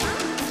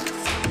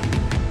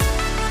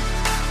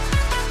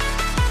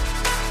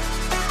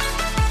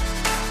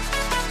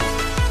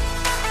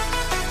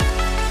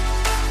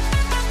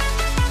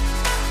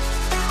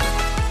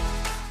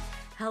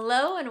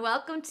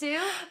welcome to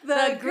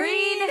The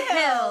Green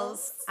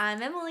Hills.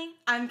 I'm Emily,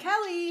 I'm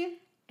Kelly.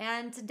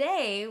 and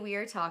today we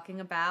are talking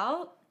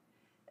about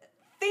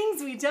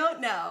Things we don't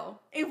know.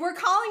 We're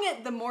calling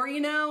it The More You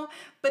Know,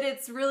 but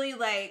it's really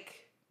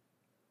like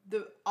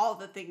all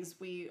the things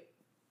we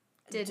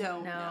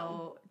don't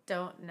know.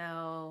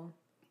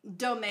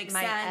 Don't make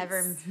might sense.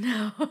 ever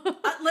know.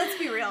 Let's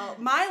be real.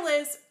 My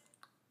list,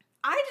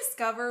 I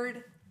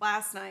discovered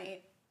last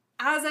night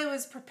as I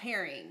was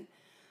preparing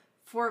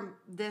for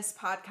this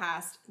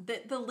podcast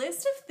that the list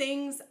of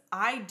things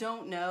I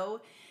don't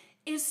know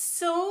is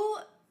so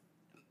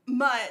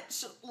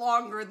much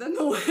longer than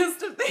the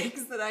list of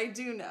things that I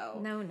do know.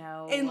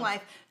 No. In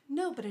life.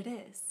 No, but it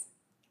is.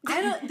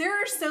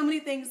 There are so many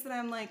things that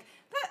I'm like,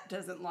 that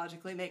doesn't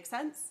logically make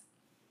sense.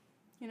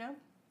 You know?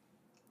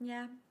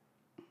 Yeah.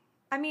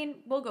 I mean,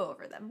 we'll go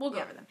over them. But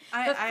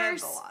I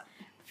have a lot.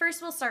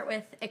 First, we'll start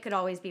with It Could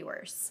Always Be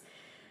Worse.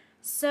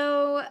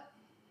 So,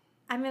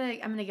 I'm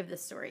gonna give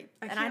this story,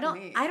 I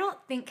don't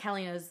think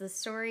Kelly knows this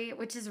story,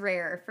 which is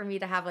rare for me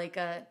to have like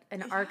an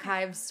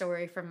archived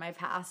story from my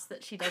past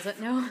that she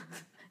doesn't know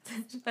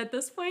at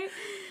this point.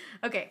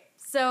 Okay,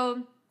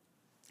 so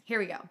here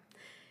we go.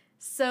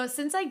 So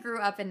since I grew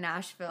up in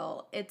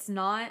Nashville, it's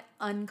not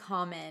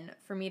uncommon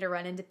for me to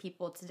run into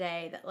people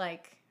today that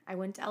like I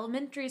went to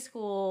elementary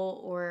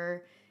school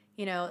or,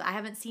 you know, I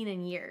haven't seen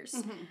in years.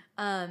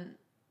 Mm-hmm.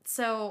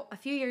 So a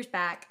few years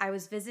back, I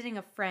was visiting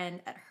a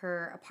friend at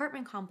her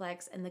apartment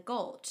complex in the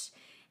Gulch.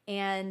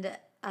 And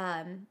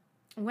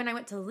when I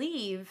went to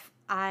leave,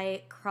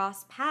 I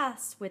crossed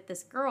paths with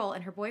this girl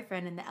and her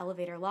boyfriend in the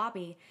elevator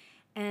lobby.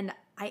 And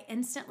I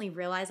instantly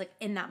realized, like,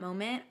 in that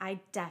moment, I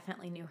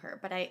definitely knew her.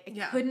 But I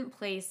couldn't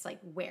place, like,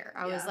 where.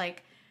 I was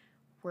like,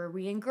 were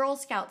we in Girl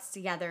Scouts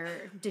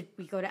together? Did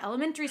we go to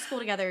elementary school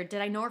together?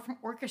 Did I know her from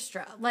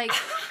orchestra? Like,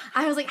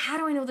 I was like, how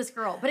do I know this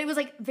girl? But it was,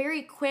 like,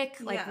 very quick,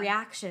 like,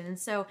 reaction. And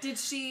so... Did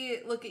she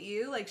look at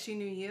you like she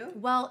knew you?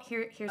 Well,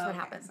 here's what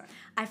happened. Sorry.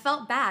 I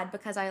felt bad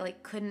because I,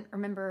 like, couldn't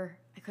remember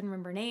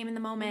her name in the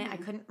moment.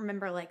 Mm-hmm. I couldn't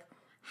remember, like,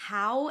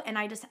 how. And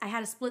I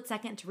had a split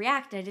second to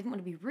react, and I didn't want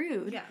to be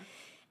rude. Yeah.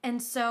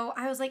 And so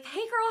I was like,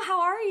 hey, girl,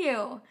 how are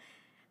you?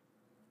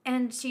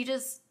 And she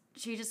just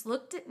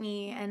looked at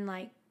me and,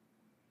 like,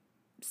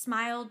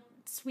 smiled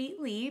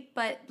sweetly,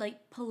 but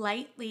like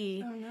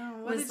politely. Oh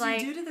no! What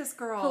did you do to this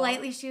girl?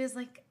 Politely, she was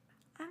like,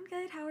 "I'm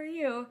good. How are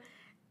you?"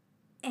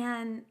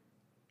 And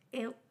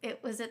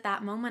it was at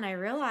that moment I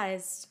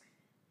realized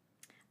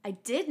I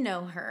did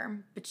know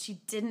her, but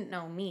she didn't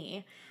know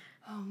me.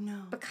 Oh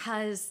no!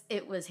 Because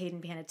it was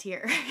Hayden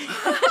Panettiere.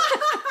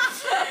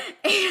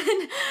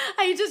 And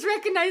I just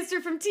recognized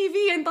her from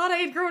TV and thought I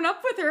had grown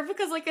up with her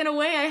because, like, in a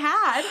way I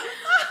had.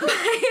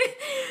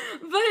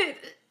 But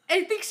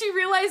I think she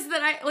realized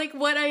that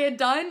what I had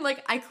done,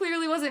 like, I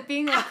clearly wasn't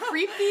being, like,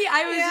 creepy.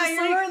 I was just,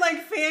 like... you were,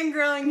 like,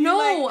 fangirling.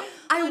 No,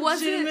 I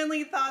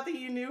legitimately thought that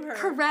you knew her.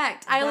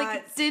 Correct. I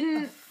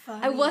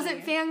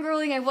wasn't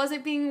fangirling. I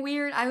wasn't being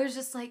weird. I was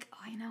just like, oh,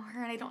 I know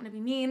her and I don't want to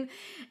be mean.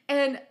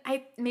 And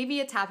maybe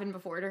it's happened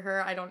before to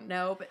her. I don't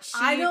know. But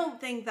I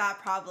don't think that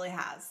probably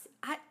has.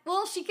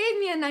 She gave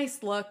me a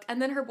nice look, and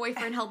then her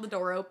boyfriend held the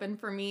door open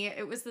for me.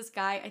 It was this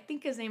guy, I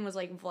think his name was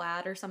like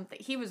Vlad or something.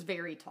 He was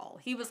very tall.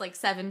 He was like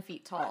 7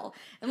 feet tall.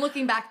 And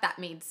looking back, that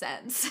made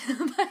sense.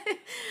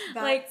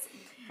 That's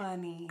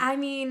funny. I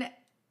mean,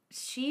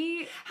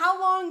 how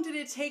long did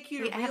it take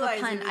you to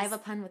realize I have a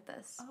pun with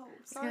this. Oh,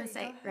 sorry. I was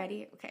going to say,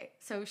 ready? Okay.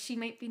 So she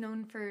might be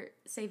known for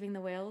saving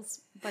the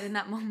whales, but in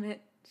that moment,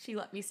 she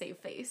let me save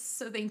face.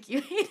 So thank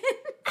you, Hayden.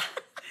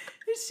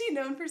 Is she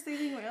known for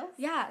saving whales?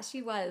 Yeah,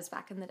 she was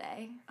back in the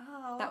day.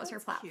 Oh, that was her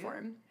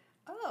platform.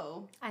 Cute.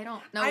 Oh, I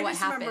don't know what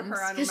happened. Remember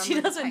her. I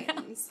remember the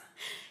Titans.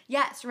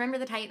 Yes, remember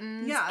the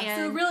Titans. Yeah,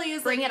 so it really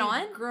is. Bring like It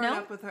On. Grown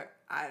up with her.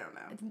 I don't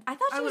know. I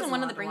thought she was in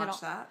one of the Bring It On.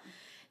 That.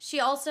 She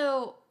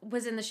also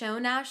was in the show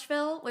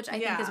Nashville, which I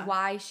think is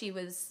why she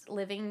was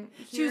living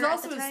here. She was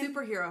also a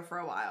superhero for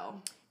a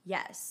while.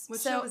 Yes. What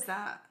show was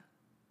that?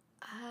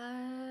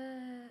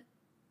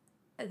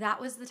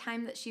 That was the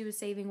time that she was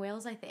saving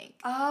whales, I think.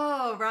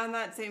 Oh, around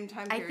that same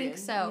time period. I think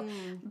so.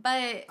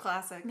 But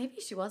classic.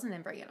 Maybe she wasn't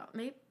in Bring It On.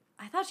 Maybe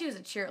I thought she was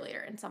a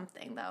cheerleader in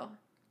something, though.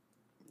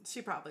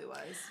 She probably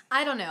was.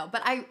 I don't know.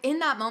 But in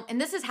that moment, and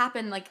this has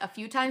happened like a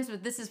few times,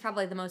 but this is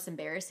probably the most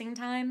embarrassing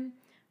time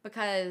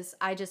because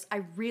I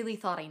really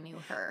thought I knew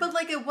her. But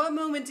like at what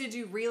moment did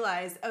you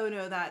realize, oh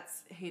no,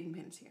 that's Hayden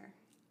Panettiere?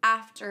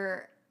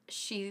 After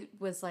she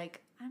was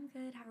like, I'm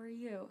good, how are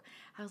you?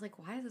 I was like,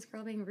 why is this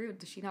girl being rude?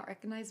 Does she not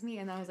recognize me?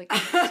 And I was like,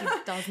 she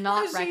does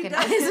not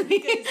recognize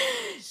me.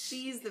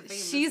 She's the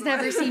famous She's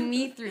never seen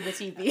me through the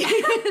TV.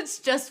 It's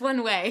just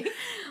one way.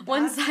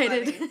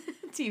 One-sided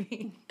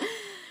TV.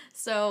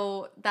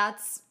 So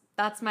that's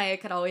my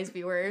It Could Always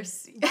Be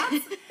Worse.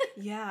 That's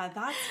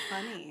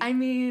funny. I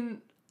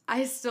mean,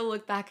 I still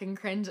look back and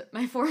cringe at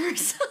my former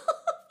self.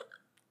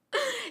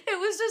 It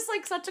was just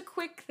like such a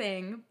quick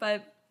thing,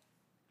 but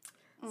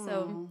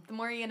so the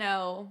more you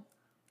know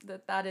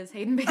that is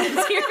Hayden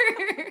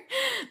Panettiere.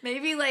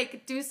 Maybe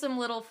like do some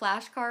little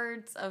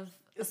flashcards of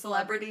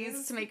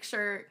celebrities to make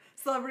sure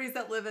Celebrities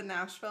that live in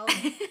Nashville.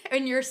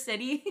 In your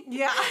city.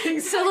 Yeah. Exactly.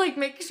 So, like,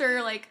 make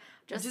sure, like,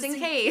 just in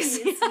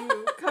case you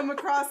come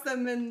across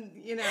them in,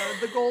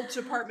 the Gulch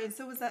apartment.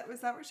 So was that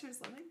where she was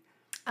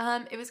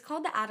living? It was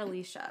called the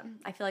Adelicia.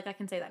 I feel like I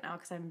can say that now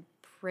because I'm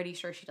pretty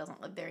sure she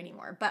doesn't live there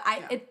anymore. But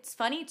it's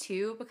funny,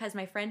 too, because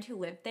my friend who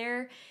lived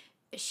there,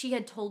 she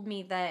had told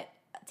me that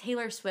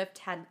Taylor Swift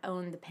had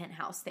owned the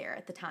penthouse there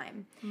at the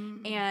time.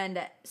 Mm-hmm.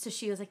 And so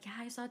she was like, yeah,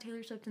 I saw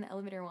Taylor Swift in the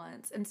elevator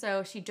once. And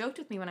so she joked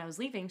with me when I was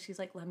leaving. She's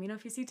like, let me know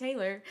if you see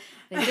Taylor.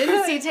 I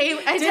didn't see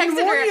Taylor. I texted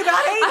her.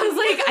 I was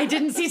like, I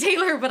didn't see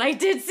Taylor, but I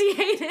did see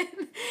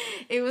Hayden.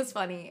 It was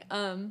funny.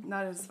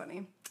 Not as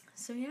funny.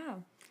 So, yeah.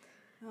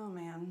 Oh,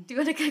 man. Do you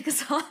want to kick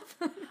us off?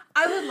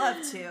 I would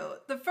love to.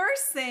 The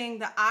first thing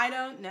that I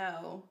don't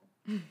know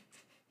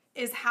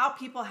is how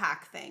people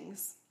hack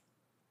things.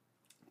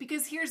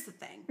 Because here's the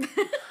thing.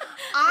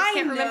 I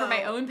can't remember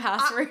my own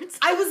passwords.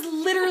 I was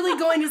literally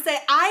going to say,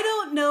 I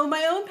don't know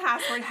my own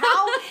password.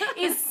 How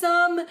is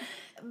some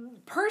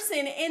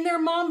person in their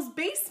mom's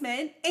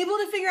basement able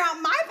to figure out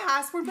my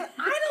password, but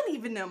I don't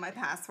even know my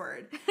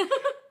password?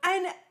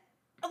 And,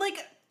 like,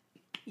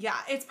 yeah,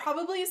 it's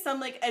probably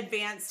some, like,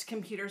 advanced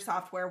computer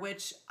software,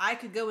 which I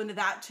could go into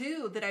that,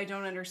 too, that I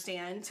don't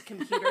understand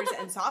computers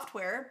and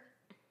software.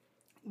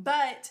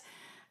 But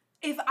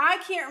if I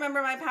can't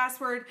remember my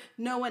password,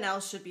 no one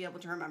else should be able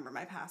to remember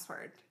my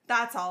password.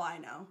 That's all I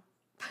know.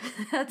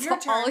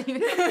 That's all you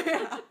know.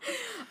 Yeah.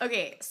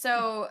 Okay,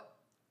 so,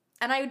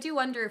 and I do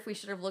wonder if we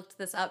should have looked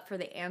this up for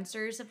the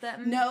answers of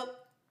them. Nope.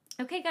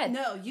 Okay, good.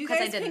 No, you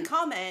guys can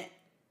comment.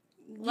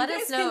 Let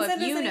us know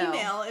if you know.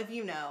 Email if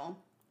you know,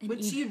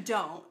 which you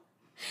don't.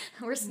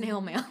 We're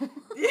snail mail.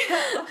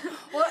 Yeah.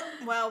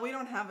 Well, we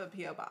don't have a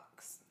P.O.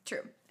 box.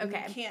 True.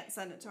 Okay. You can't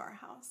send it to our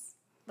house.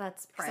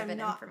 That's private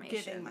information. I'm not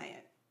giving my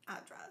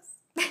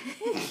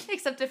address.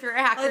 Except if you're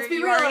a hacker, Let's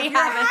be real, already if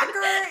you're have a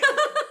hacker,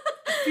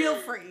 feel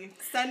free.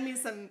 Send me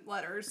some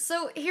letters.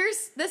 So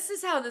this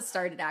is how this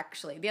started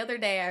actually. The other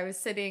day I was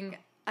sitting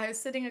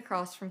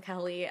across from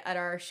Kelly at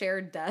our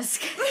shared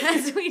desk,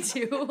 as we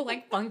do,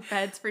 like bunk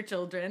beds for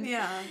children.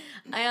 Yeah.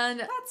 And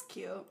that's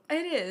cute.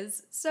 It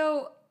is.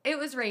 So it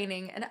was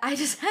raining and I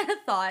just had a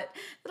thought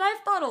that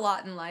I've thought a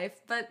lot in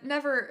life, but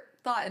never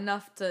thought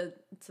enough to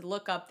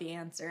look up the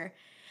answer.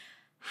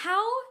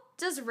 How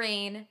does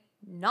rain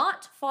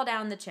not fall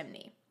down the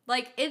chimney?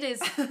 Like,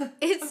 it's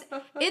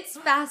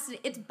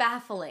it's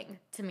baffling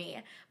to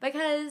me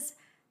because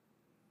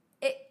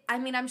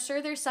I'm sure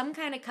there's some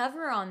kind of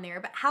cover on there,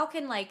 but how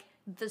can, like,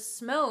 the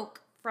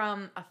smoke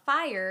from a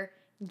fire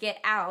get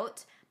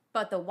out,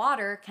 but the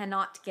water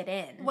cannot get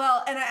in?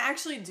 Well, and I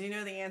actually do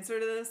know the answer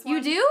to this one.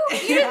 You do?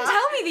 You didn't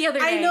tell me the other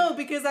day. I know,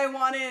 because I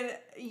wanted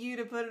you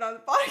to put it on the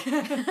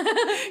podcast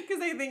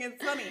because I think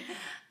it's funny.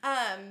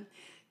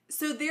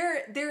 So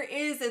there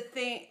is a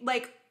thing,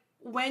 like,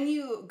 when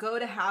you go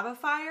to have a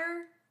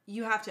fire,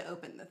 you have to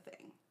open the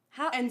thing.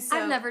 And so,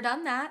 I've never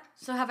done that.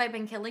 So have I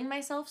been killing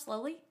myself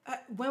slowly?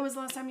 When was the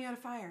last time you had a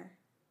fire?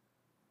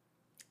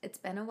 It's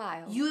been a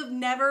while. You have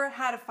never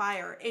had a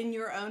fire in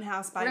your own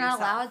house by yourself.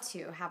 We're not allowed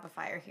to have a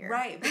fire here.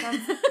 Right. But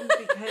that's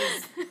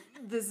because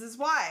this is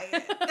why.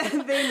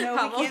 They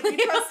know we can't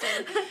be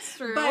trusted. That's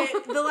true.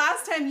 But the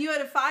last time you had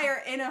a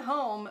fire in a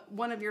home,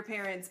 one of your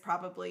parents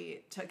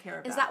probably took care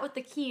of that. Is that what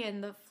the key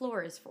in the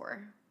floor is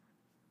for?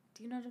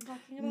 Do you know what I'm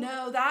talking about?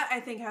 No, that I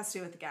think has to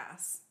do with the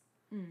gas.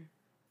 Mm.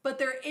 But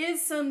there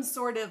is some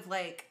sort of,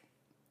 like,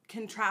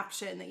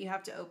 contraption that you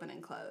have to open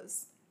and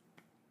close.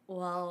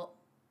 Well,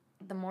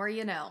 the more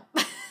you know.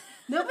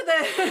 No, but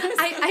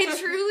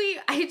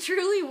I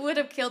truly would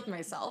have killed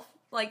myself.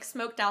 Like,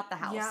 smoked out the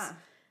house. Yeah.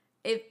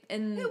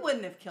 It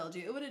wouldn't have killed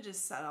you. It would have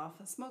just set off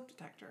a smoke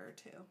detector or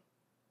two.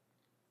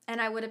 And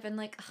I would have been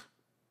like,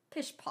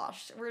 pish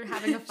posh, we're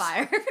having a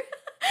fire.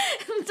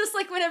 Just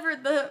like whenever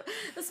the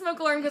smoke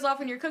alarm goes off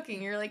when you're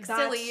cooking, you're like,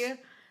 silly.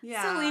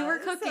 Yeah, silly, we're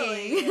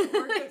cooking.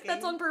 We're cooking.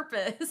 That's on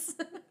purpose.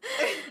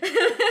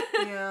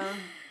 Yeah.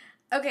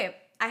 Okay,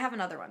 I have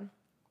another one.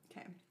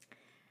 Okay.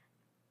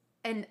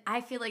 And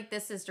I feel like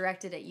this is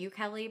directed at you,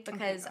 Kelly,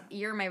 because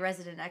you're my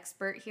resident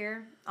expert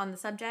here on the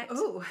subject.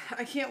 Oh,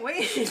 I can't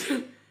wait.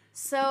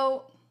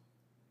 So,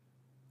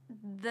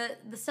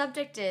 the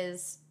subject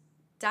is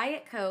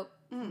Diet Coke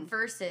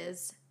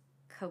versus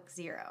Coke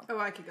Zero. Oh,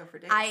 I could go for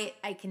days.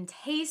 I can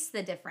taste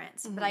the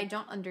difference, but I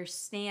don't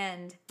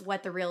understand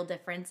what the real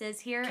difference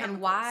is here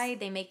and why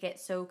they make it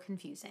so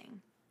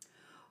confusing.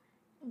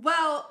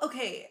 Well,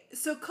 okay,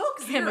 so Coke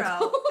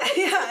Zero,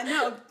 yeah,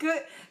 no,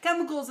 good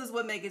chemicals is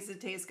what makes it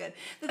taste good.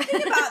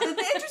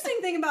 The interesting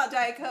thing about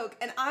Diet Coke,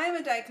 and I'm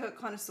a Diet Coke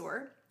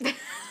connoisseur.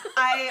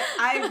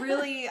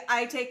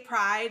 I take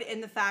pride in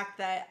the fact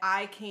that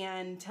I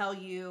can tell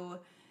you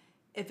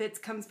if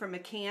it comes from a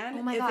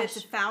can, it's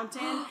a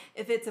fountain,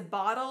 if it's a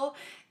bottle.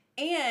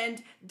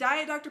 And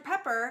Diet Dr.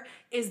 Pepper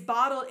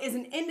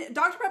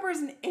Dr. Pepper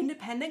is an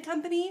independent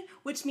company,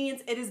 which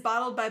means it is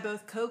bottled by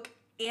both Coke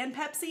and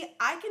Pepsi.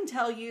 I can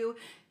tell you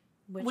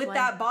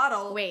that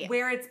bottle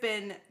where it's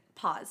been.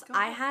 Pause.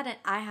 I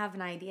have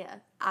an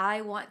idea.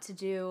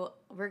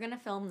 we're going to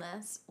film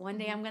this. One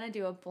day I'm going to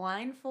do a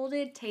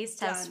blindfolded taste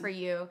test for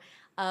you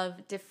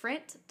of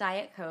different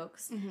Diet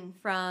Cokes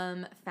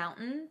from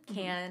fountain,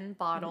 can,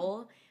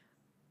 bottle,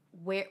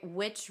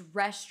 which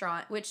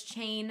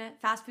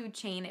fast food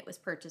chain it was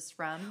purchased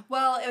from.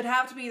 Well, it would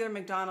have to be either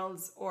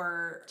McDonald's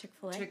or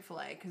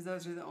Chick-fil-A because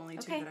those are the only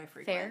two that I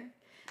frequent.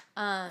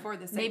 Fair. For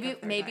the sake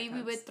of maybe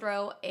we would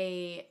throw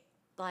a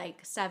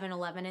like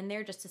 7-Eleven in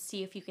there just to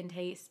see if you can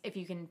taste, if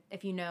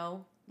you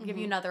know, give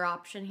you another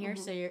option here.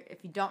 So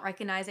if you don't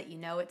recognize it, you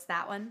know it's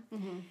that one.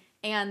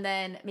 And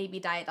then maybe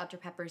Diet Dr.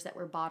 Peppers that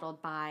were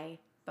bottled by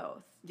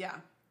both. Yeah.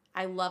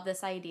 I love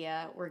this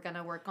idea. We're going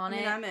to work on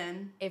it. I'm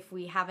in. If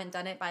we haven't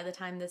done it by the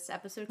time this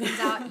episode comes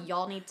out,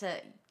 y'all need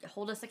to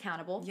hold us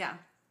accountable. Yeah.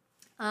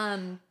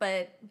 So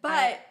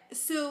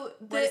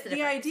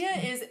the idea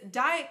is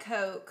Diet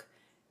Coke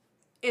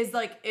is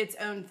like its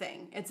own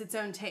thing. It's its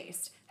own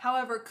taste.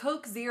 However,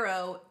 Coke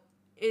Zero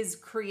is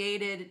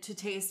created to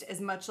taste as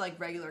much like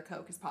regular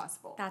Coke as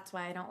possible. That's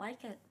why I don't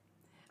like it.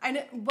 I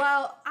know.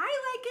 Well, I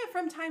like it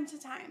from time to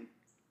time.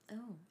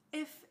 Oh.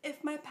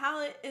 If my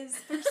palate is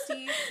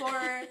thirsty for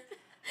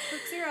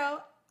Coke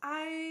Zero,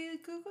 I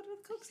go to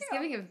Coke Zero. She's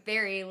giving a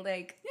very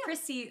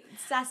prissy,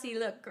 sassy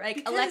look, like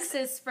because,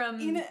 Alexis from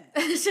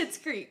Schitt's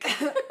Creek.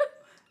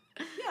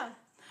 Yeah.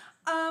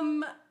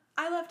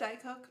 I love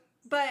Diet Coke,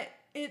 but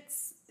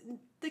it's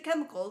the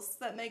chemicals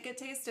that make it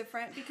taste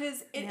different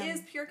because it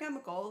is pure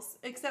chemicals,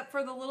 except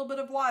for the little bit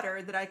of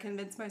water that I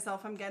convince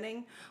myself I'm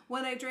getting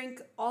when I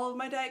drink all of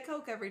my Diet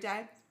Coke every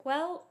day.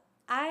 Well,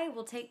 I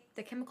will take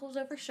the chemicals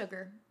over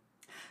sugar.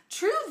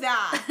 True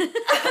that.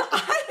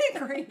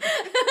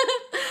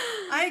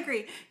 I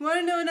agree. You want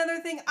to know another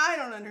thing I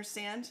don't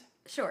understand?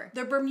 Sure.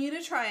 The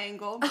Bermuda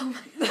Triangle. Oh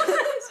my gosh.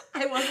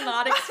 I was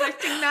not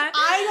expecting that.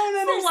 I don't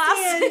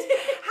understand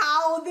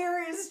how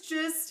there is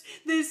just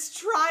this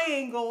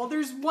triangle.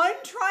 There's one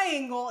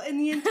triangle in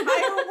the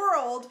entire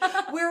world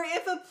where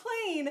if a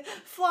plane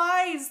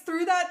flies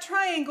through that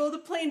triangle, the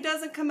plane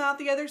doesn't come out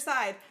the other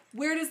side.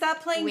 Where does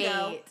that plane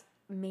go?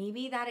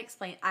 Maybe that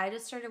explains. I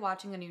just started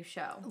watching a new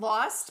show.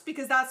 Lost?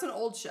 Because that's an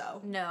old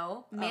show.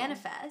 No.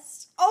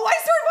 Manifest. Oh, I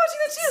started watching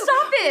that too.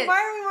 Stop it.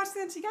 Why are we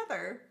watching that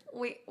together?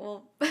 Wait,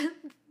 well,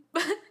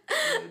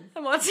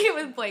 I'm watching it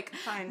with Blake.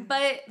 Fine.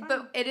 But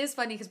it is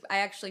funny because I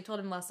actually told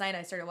him last night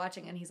I started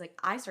watching and he's like,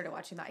 I started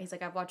watching that. He's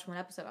like, I've watched one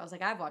episode. I was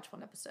like, I've watched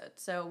one episode.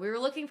 So we were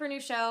looking for a new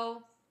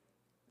show.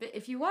 But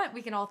if you want,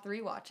 we can all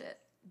three watch it.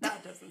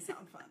 That doesn't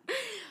sound fun.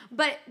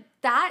 But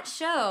that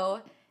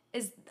show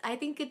I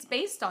think it's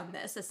based on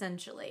this,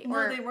 essentially.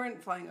 No, they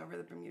weren't flying over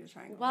the Bermuda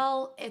Triangle.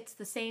 Well, it's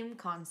the same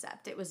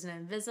concept. It was an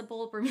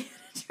invisible Bermuda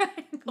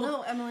Triangle.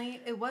 No,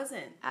 Emily, it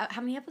wasn't. How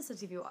many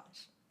episodes have you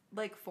watched?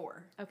 Like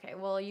 4. Okay,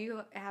 well,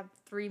 you have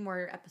 3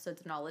 more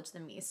episodes of knowledge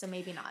than me, so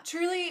maybe not.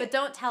 Truly. But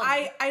don't tell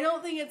me. I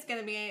don't think it's going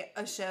to be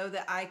a show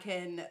that I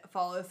can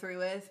follow through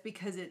with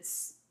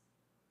because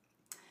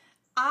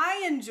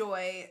I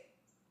enjoy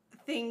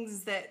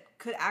things that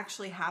could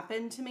actually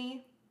happen to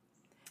me.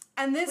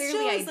 And this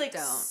Clearly show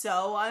is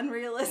so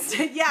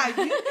unrealistic. Yeah, I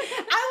walked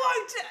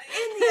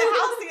in the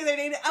house the other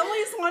day and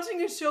Emily's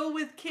watching a show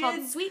with kids.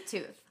 Called Sweet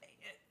Tooth.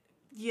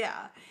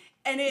 Yeah.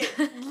 And it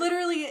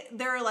literally,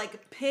 they're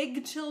like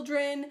pig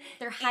children.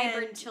 They're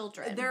hybrid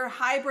children.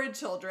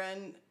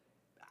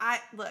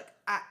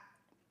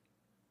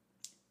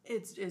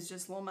 It's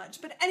just a little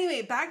much. But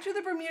anyway, back to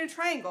the Bermuda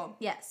Triangle.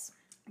 Yes.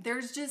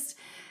 There's just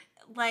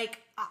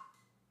like...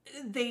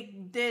 They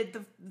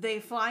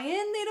fly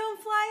in, they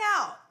don't fly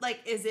out. Like,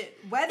 is it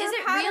weather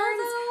patterns? Real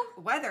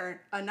though?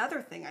 Weather, another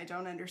thing I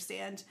don't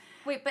understand.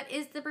 Wait, but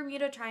is the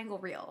Bermuda Triangle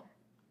real?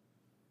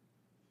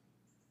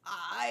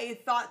 I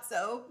thought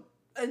so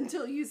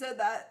until you said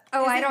that.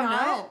 Oh, I don't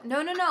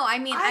know. No. I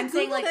mean, I'm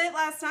saying Googled it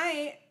last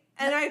night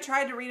and I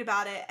tried to read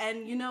about it,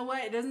 and you know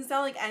what? It doesn't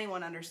sound like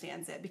anyone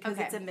understands it because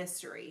it's a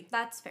mystery.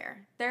 That's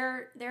fair.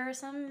 There are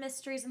some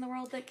mysteries in the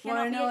world that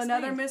cannot be explained. Want to know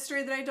another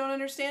mystery that I don't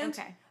understand?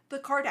 Okay. The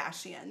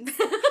Kardashians.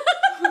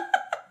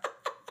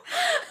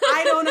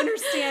 I don't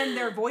understand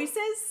their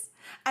voices.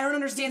 I don't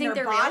understand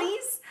their bodies.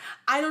 Real?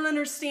 I don't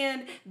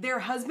understand their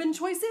husband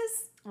choices.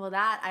 Well,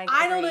 that I agree.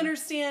 I don't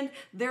understand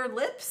their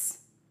lips.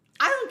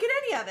 I don't get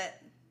any of it.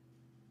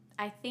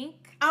 I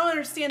don't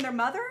understand their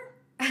mother.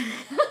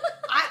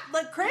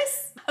 Like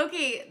Chris.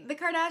 Okay, the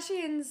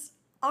Kardashians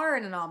are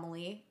an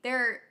anomaly.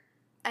 But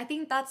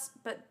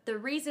the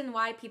reason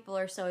why people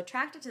are so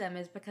attracted to them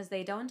is because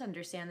they don't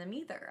understand them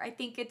either. I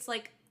think it's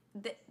like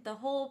the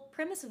whole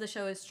premise of the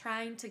show is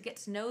trying to get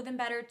to know them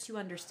better, to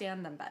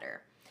understand them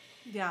better.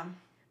 Yeah.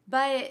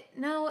 But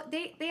no,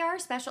 they are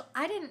special.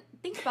 I didn't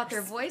think about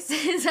their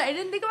voices. I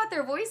didn't think about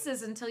their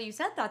voices until you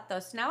said that, though.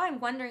 So now I'm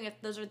wondering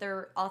if those are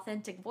their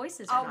authentic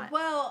voices or not.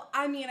 Well,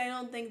 I mean, I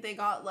don't think they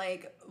got,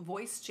 like,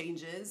 voice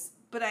changes.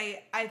 But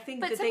I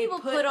think that some they people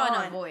put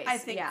on a voice. I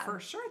think for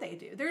sure they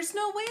do. There's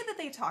no way that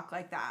they talk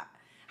like that.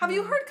 Have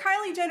you heard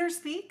Kylie Jenner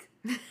speak?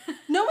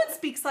 No one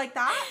speaks like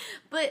that.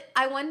 But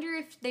I wonder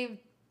if they've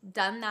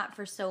done that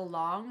for so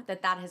long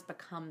that has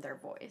become their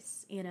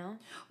voice, you know?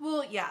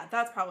 Well, yeah,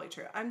 that's probably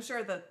true. I'm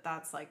sure that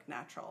that's like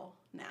natural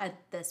now. At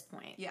this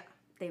point. Yeah.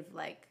 They've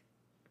like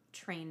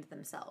trained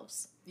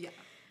themselves. Yeah.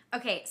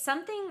 Okay,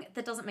 something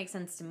that doesn't make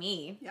sense to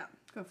me. Yeah,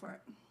 go for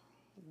it.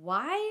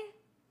 Why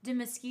do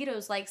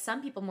mosquitoes like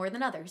some people more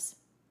than others?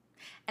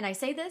 And I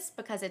say this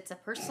because it's a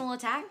personal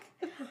attack.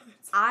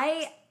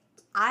 I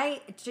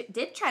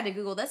did try to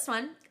Google this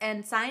one,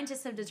 and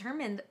scientists have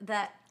determined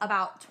that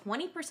about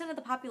 20% of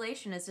the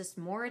population is just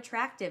more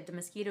attractive to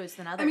mosquitoes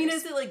than others. I mean,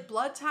 is it like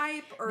blood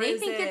type, or they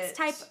think it's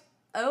type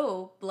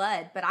O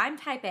blood, but I'm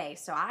type A,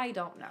 so I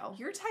don't know.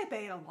 You're type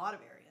A in a lot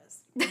of areas.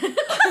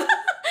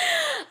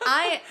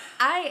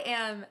 I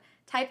am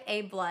type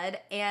A blood,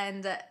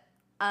 and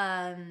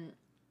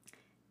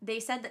they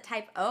said that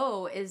type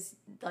O is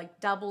like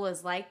double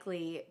as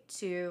likely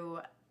to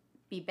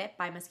be bit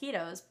by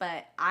mosquitoes,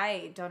 but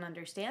I don't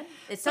understand.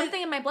 It's something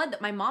in my blood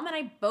that my mom and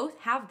I both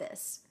have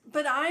this.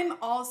 But I'm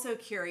also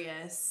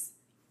curious,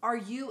 are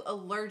you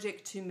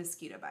allergic to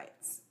mosquito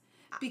bites?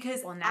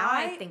 Because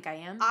I think I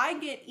am. I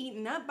get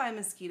eaten up by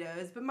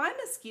mosquitoes, but my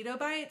mosquito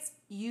bites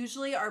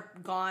usually are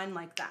gone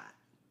like that.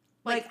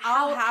 Like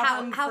I'll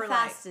have them how for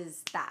fast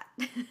is that?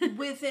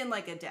 within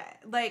like a day.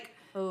 Like,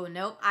 oh,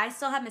 nope. I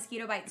still have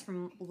mosquito bites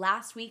from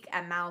last week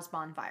at Mal's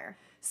bonfire.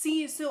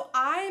 See, so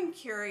I'm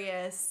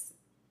curious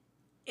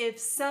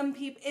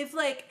if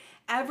like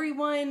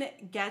everyone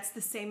gets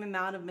the same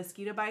amount of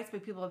mosquito bites,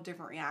 but people have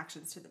different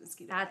reactions to the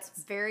mosquito bites.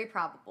 That's very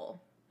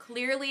probable.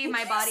 Clearly, Thank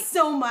my body.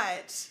 So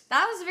much.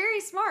 That was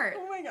very smart.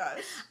 Oh my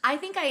gosh. I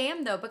think I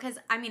am though, because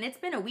I mean it's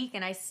been a week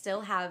and I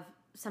still have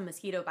some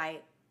mosquito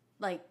bite.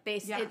 Like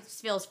it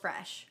feels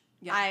fresh.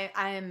 Yeah.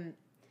 I am.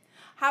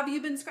 Have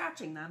you been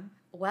scratching them?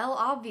 Well,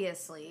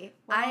 obviously.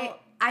 Well,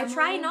 I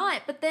try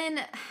not, but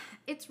then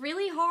it's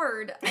really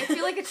hard. I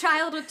feel like a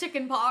child with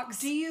chicken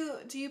pox. Do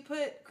you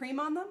put cream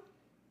on them?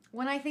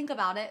 When I think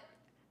about it.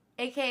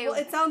 AKA, well,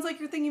 it sounds like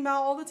you're thinking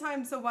about all the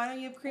time, so why don't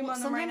you have cream on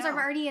them right now? Sometimes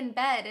I'm already in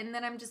bed and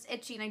then I'm just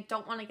itchy and I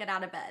don't want to get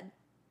out of bed.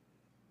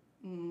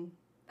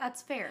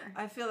 That's fair.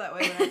 I feel that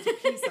way when I have to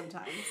pee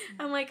sometimes.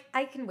 I'm like,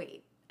 I can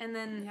wait. And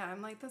then yeah,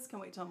 I'm like, this can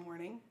wait till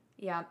morning.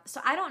 Yeah.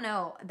 So I don't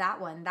know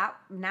that one.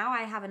 Now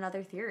I have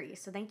another theory.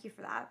 So thank you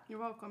for that. You're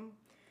welcome.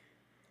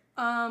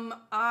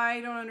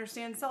 I don't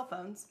understand cell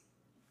phones.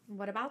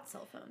 What about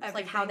cell phones? Everything.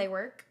 Like how they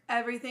work?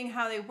 Everything,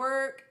 how they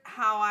work,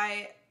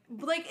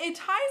 like it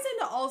ties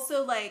into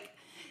also like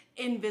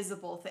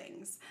invisible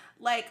things.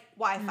 Like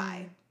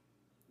Wi-Fi.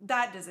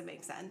 That doesn't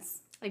make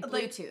sense. Like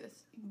Bluetooth.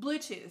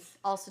 Bluetooth.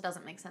 Also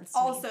doesn't make sense to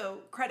me. Also,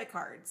 credit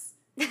cards.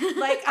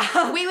 Like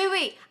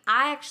wait.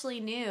 I actually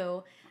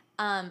knew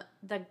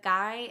the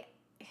guy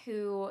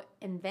who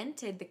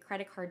invented the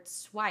credit card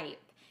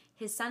swipe.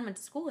 His son went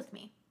to school with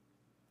me.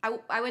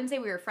 I wouldn't say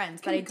we were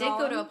friends, but I did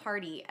go to a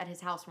party at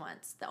his house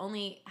once. The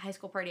only high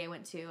school party I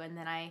went to, and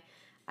then I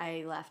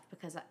left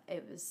because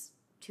it was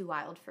too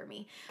wild for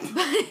me.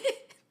 But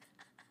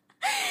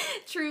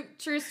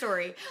true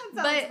story.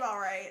 That sounds about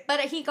right. But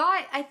I think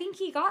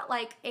he got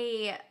like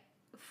a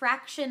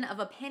fraction of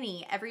a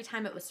penny every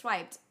time it was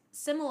swiped,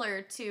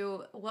 similar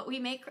to what we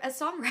make as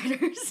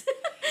songwriters.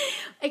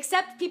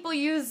 Except people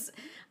use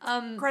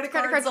credit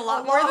cards a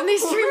lot more than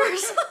these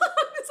streamers.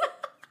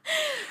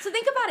 So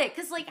think about it,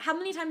 because like, how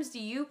many times do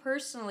you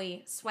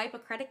personally swipe a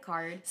credit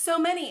card? So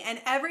many,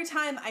 and every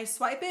time I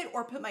swipe it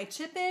or put my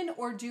chip in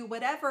or do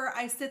whatever,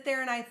 I sit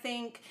there and I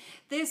think,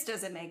 this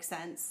doesn't make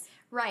sense.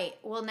 Right.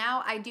 Well,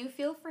 now I do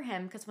feel for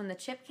him, because when the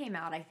chip came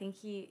out, I think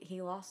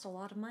he lost a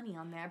lot of money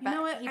on there. But you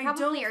know what? He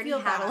probably already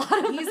had a lot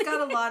of money. He's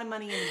got a lot of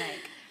money in the bank.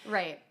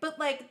 Right. But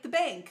like the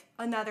bank,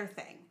 another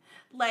thing.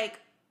 Like,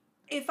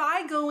 if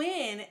I go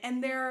in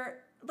and they're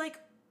like,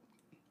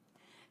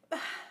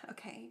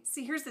 okay,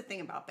 see, here's the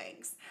thing about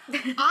banks.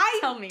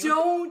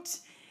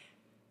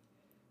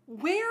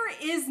 Where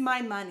is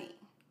my money?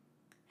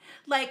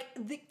 Like,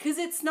 because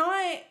it's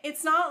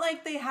not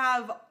like they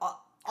have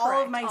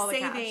all of my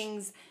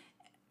savings,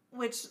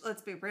 which,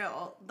 let's be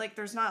real, like,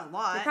 there's not a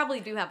lot. They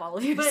probably do have all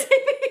of your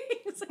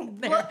savings.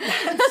 Well,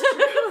 that's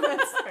true.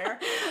 That's fair.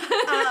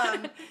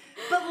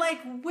 But like,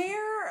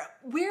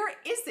 where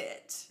is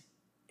it?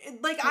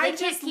 Like, I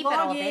just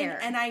log in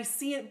and I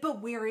see it,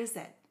 but where is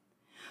it?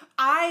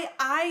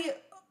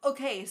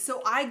 Okay,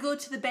 so I go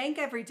to the bank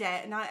every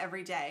day. Not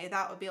every day.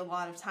 That would be a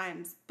lot of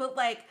times. But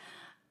like,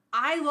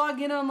 I log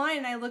in online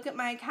and I look at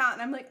my account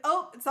and I'm like,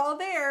 oh, it's all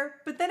there.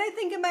 But then I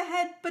think in my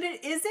head, but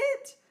it is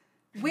it?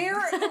 Where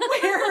is it?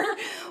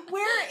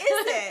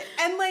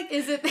 And like,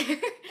 is it there?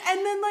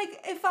 And then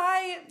like,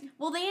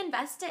 well, they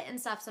invest it in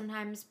stuff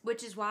sometimes,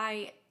 which is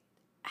why,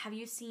 have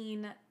you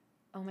seen,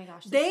 oh my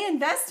gosh. They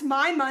invest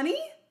my money?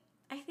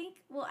 I think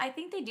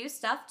they do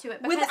stuff to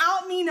it.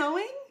 Without me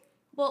knowing?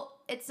 Well,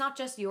 it's not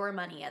just your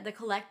money, the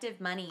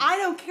collective money. I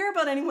don't care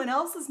about anyone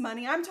else's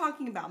money. I'm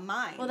talking about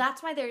mine. Well,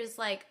 that's why there's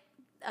like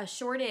a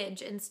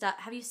shortage and stuff.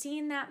 Have you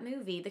seen that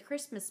movie, the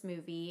Christmas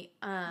movie?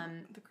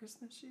 The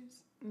Christmas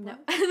Shoes? No.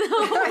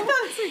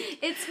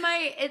 It's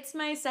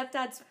my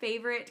stepdad's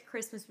favorite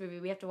Christmas movie.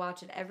 We have to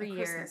watch it every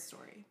year. Christmas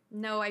Story.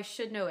 No, I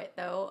should know it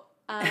though.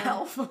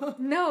 Elf.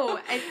 No,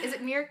 is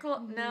it Miracle?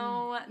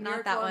 No,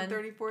 not that one.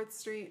 Miracle on 34th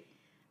Street.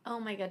 Oh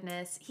my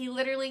goodness. He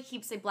literally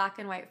keeps a black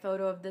and white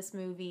photo of this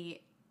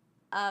movie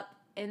up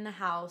in the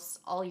house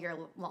all year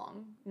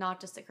long,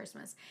 not just at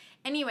Christmas.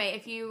 Anyway,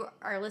 if you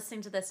are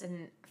listening to this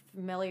and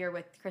familiar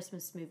with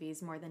Christmas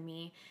movies more than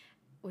me,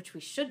 which we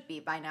should be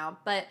by now,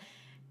 but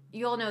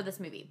you'll know this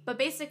movie. But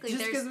basically,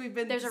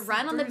 there's a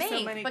run on the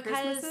bank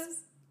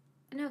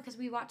because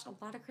we watch a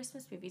lot of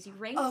Christmas movies. You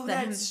rank them. Oh,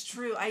 that's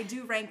true. I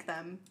do rank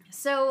them.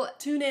 So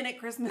tune in at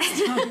Christmas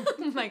time.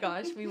 Oh my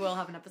gosh, we will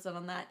have an episode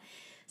on that.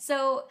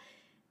 So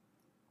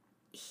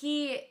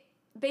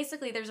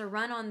there's a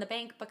run on the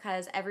bank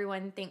because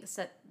everyone thinks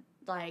that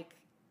like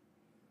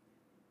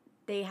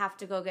they have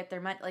to go get their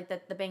money, like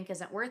that the bank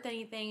isn't worth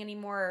anything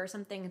anymore or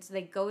something, and so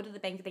they go to the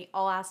bank. They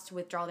all ask to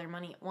withdraw their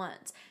money at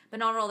once, but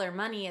not all their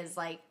money is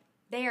like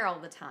there all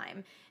the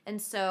time,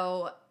 and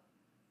so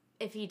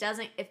if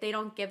they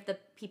don't give the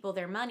people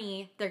their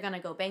money, they're gonna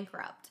go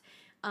bankrupt.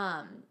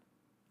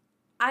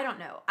 I don't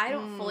know. I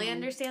don't fully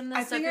understand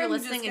this. So if you're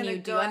listening and you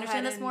do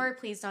understand this more,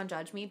 please don't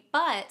judge me.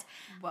 But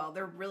well,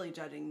 they're really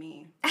judging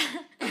me.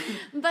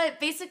 But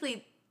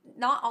basically,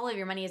 not all of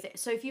your money is there.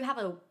 So if you have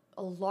a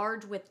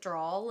large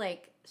withdrawal,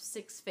 like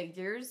 6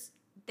 figures,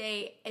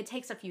 it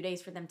takes a few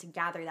days for them to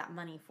gather that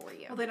money for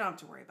you. Well, they don't have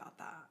to worry about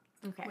that.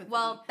 Okay.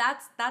 Well,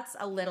 that's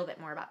a little bit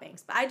more about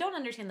banks, but I don't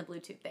understand the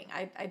Bluetooth thing.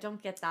 I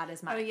don't get that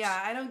as much. Oh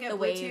yeah, I don't get the Bluetooth.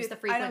 Waves, the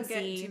frequency. I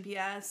don't get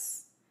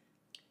GPS.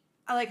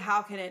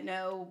 How can it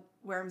know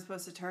where I'm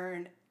supposed to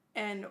turn,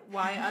 and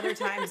why other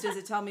times does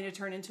it tell me to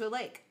turn into a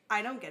lake?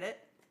 I don't get it.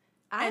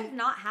 I've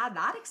not had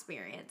that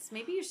experience.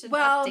 Maybe you should.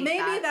 Well, update maybe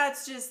that.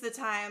 That's just the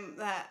time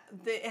that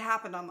it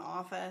happened on The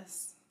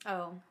Office.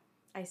 Oh,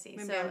 I see.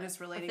 Maybe so I'm just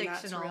relating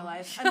that to real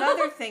life. show.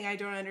 Another thing I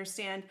don't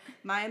understand,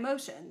 my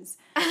emotions.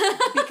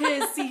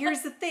 Because see,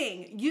 here's the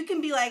thing: you can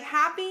be like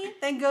happy,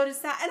 then go to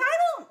sad, and I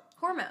don't.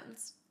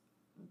 Hormones.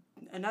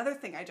 Another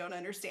thing I don't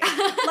understand.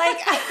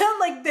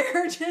 like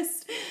there are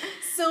just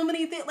so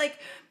many things. Like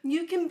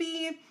you can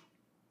be,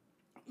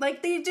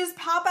 like they just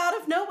pop out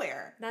of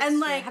nowhere. That's and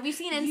true. like, have you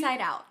seen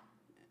Inside Out?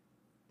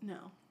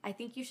 No. I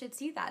think you should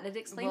see that. It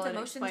explains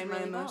emotions really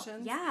well.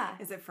 Emotions? Yeah.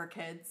 Is it for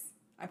kids?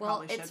 I well,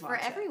 probably should it's watch for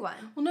everyone.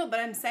 It. Well, no, but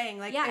I'm saying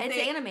like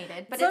it's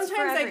animated, but sometimes it's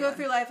for everyone. I go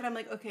through life and I'm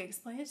like, okay,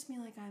 explain it to me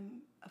like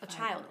I'm a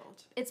child.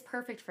 It's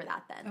perfect for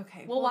that then.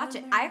 Okay, we'll watch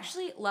it. I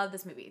actually love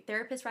this movie.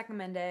 Therapists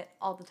recommend it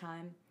all the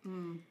time.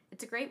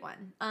 It's a great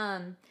one.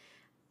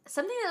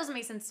 Something that doesn't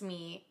make sense to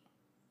me,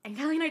 and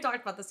Kelly and I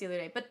talked about this the other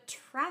day, but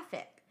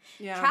traffic.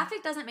 Yeah.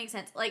 Traffic doesn't make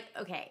sense. Like,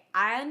 okay,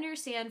 I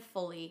understand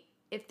fully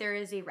if there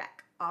is a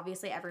wreck.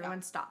 Obviously,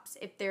 everyone stops.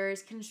 If there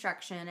is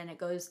construction and it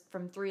goes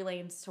from 3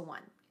 lanes to 1.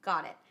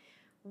 Got it.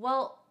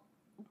 Well,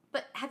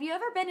 but have you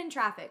ever been in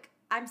traffic?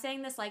 I'm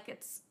saying this like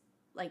it's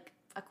like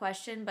a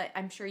question, but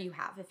I'm sure you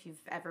have if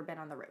you've ever been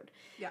on the road.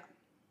 Yeah.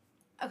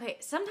 Okay,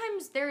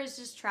 sometimes there is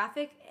just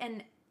traffic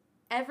and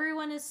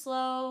everyone is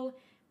slow,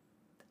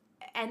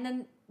 and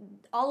then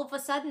all of a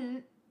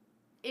sudden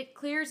it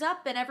clears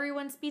up and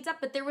everyone speeds up,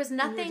 but there was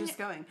nothing. And you're just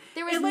going.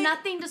 There was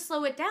nothing to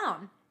slow it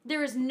down.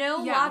 There is no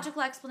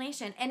logical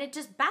explanation, and it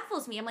just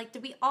baffles me. I'm like,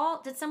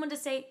 did someone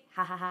just say,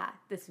 ha ha ha,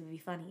 this would be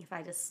funny if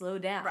I just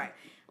slowed down? Right.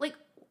 Like,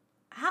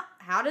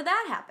 how did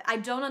that happen? I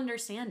don't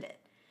understand it.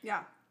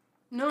 Yeah.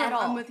 No,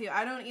 I'm with you.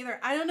 I don't either.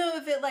 I don't know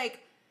if it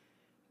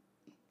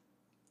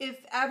if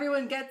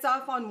everyone gets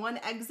off on one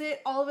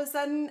exit all of a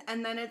sudden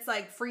and then it's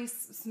like free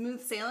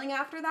smooth sailing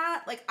after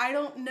that. Like, I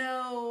don't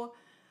know.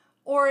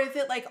 Or if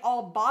it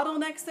all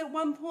bottlenecks at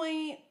one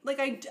point. Like,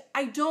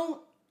 I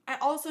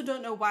also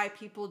don't know why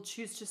people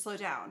choose to slow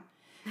down.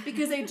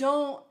 Because I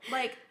don't,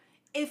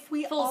 if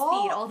we full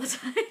speed all the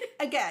time.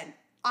 Again,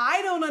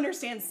 I don't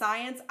understand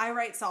science. I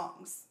write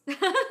songs.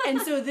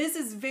 And so this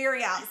is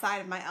very outside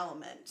of my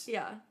element.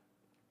 Yeah.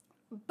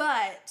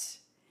 But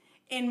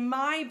in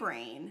my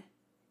brain,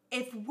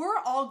 if we're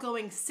all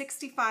going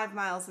 65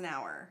 miles an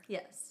hour.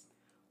 Yes.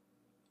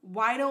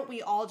 Why don't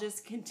we all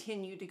just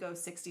continue to go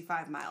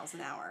 65 miles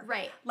an hour?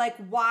 Right. Like,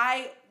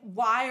 why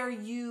are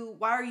you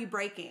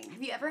braking?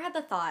 Have you ever had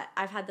the thought,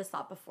 I've had this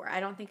thought before, I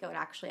don't think it would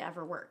actually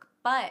ever work,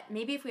 but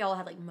maybe if we all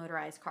had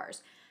motorized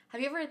cars.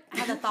 Have you ever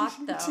had the thought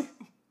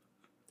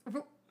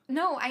though?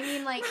 No, I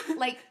mean like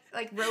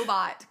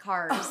robot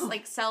cars,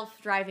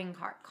 self-driving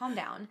car. Calm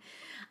down.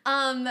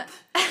 That's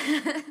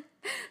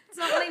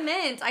not what I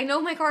meant. I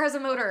know my car has a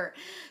motor.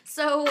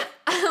 So,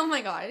 oh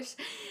my gosh.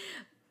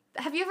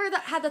 Have you ever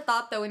had the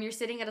thought, though, when you're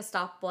sitting at a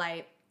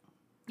stoplight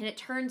and it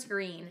turns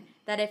green,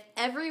 that if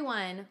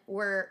everyone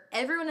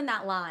in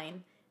that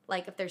line,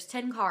 if there's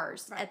 10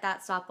 cars at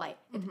that stoplight,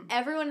 if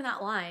everyone in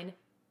that line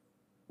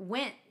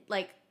went,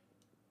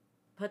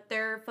 put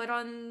their foot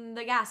on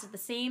the gas at the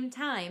same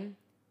time,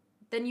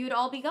 then you'd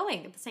all be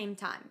going at the same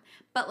time.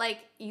 But,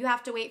 you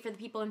have to wait for the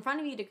people in front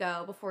of you to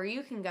go before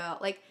you can go.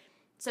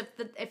 So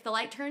if the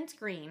light turns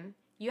green,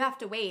 you have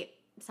to wait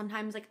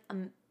sometimes, up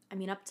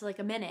to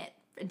a minute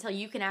until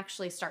you can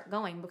actually start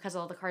going because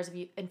all the cars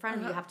in front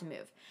of you have to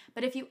move.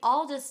 But if you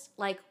all just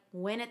like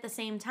went at the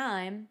same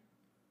time.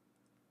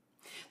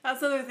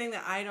 That's another thing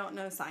that I don't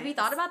know science. Have you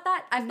thought about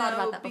that? I've thought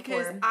about that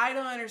before. Because I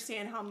don't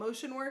understand how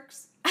motion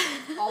works.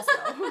 Also.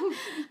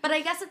 But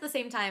I guess at the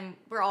same time,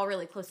 we're all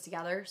really close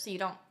together, so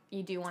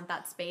you do want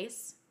that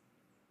space.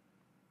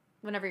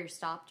 Whenever you're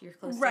stopped, you're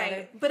close together.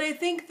 Right. But I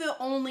think the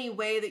only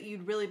way that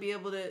you'd really be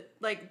able to,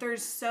 like,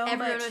 there's so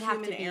Everyone much would have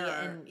human to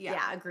be error.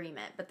 in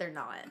agreement, but they're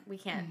not. We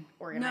can't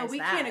organize that. No, we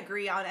can't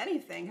agree on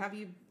anything. Have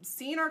you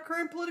seen our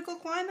current political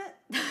climate?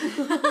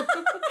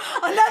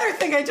 Another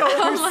thing I don't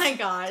understand. Oh my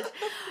gosh.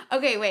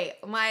 Okay, wait.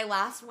 My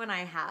last one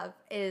I have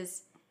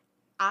is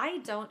I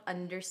don't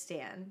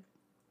understand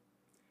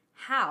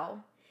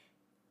how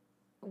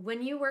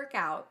when you work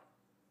out,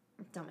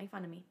 don't make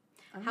fun of me,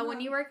 how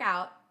when you work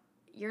out,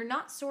 you're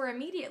not sore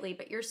immediately,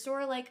 but you're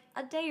sore like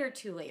a day or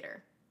two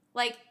later.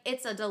 Like,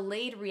 it's a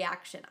delayed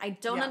reaction. I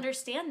don't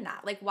understand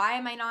that. Like, why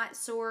am I not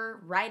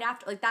sore right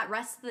after? Like, that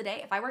rest of the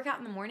day. If I work out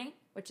in the morning,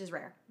 which is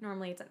rare.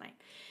 Normally it's at night.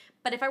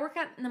 But if I work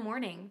out in the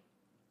morning,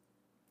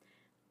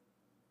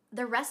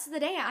 the rest of the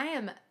day I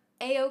am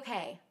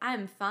A-okay. I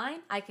am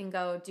fine. I can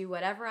go do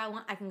whatever I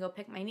want. I can go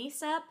pick my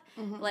niece up.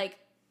 Like,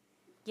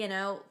 you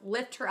know,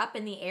 lift her up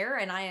in the air,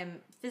 and I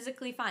am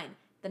physically fine.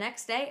 The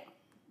next day,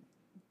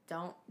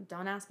 don't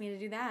ask me to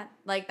do that.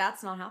 Like,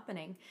 that's not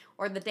happening.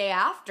 Or the day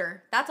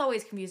after. That's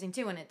always confusing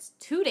too, and it's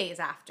 2 days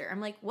after. I'm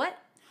like, what?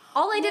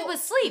 All I did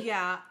was sleep.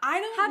 Yeah,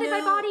 I don't know. How did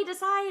my body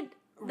decide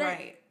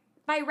that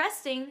by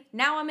resting,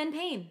 now I'm in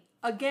pain?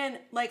 Again,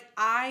 like,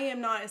 I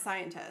am not a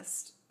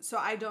scientist, so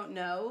I don't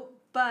know,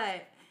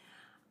 but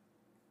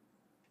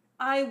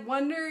I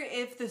wonder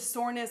if the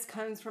soreness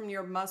comes from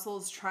your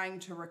muscles trying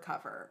to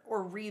recover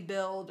or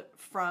rebuild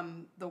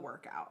from the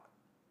workout.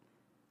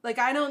 Like,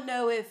 I don't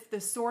know if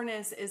the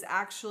soreness is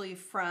actually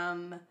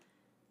from,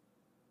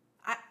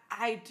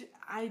 I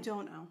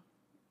don't know.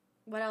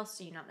 What else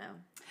do you not know?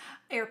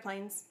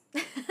 Airplanes.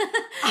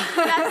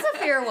 That's a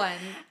fair one.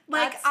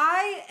 Like,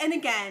 and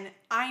again,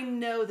 I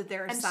know that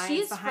there is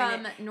science behind it.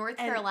 And she's from North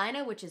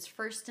Carolina, which is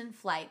first in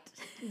flight.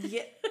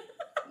 Yeah.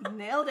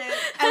 Nailed it.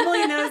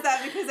 Emily knows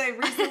that because I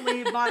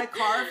recently bought a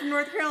car from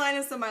North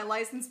Carolina, so my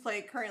license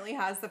plate currently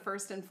has the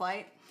first in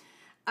flight.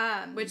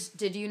 Which,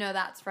 did you know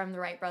that's from the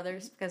Wright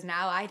brothers? Because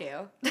now I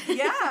do.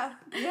 Yeah.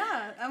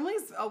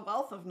 Emily's a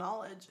wealth of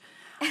knowledge.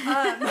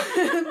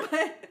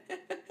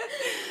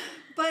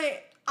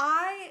 But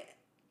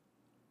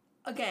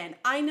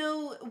I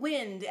know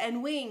wind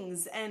and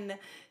wings and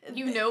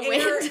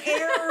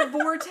air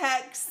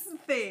vortex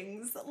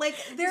things. Like,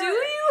 do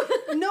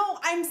you? No,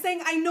 I'm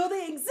saying I know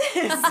they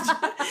exist.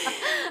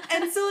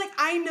 And so, like,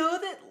 I know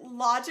that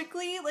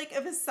logically, like,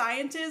 if a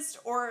scientist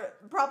or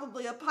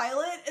probably a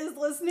pilot is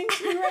listening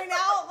to me right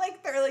now,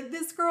 like, they're like,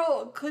 this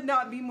girl could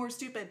not be more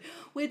stupid,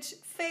 which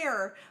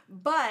fair.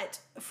 But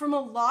from a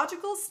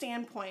logical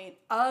standpoint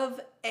of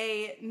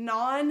a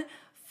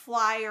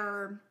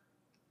non-flyer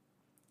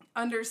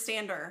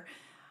understander,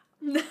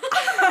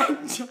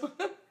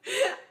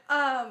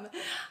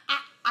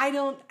 I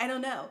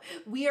don't know.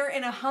 We are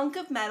in a hunk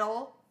of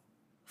metal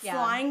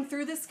flying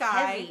through the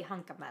sky. Heavy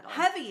hunk of metal.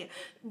 Heavy.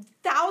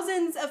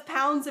 Thousands of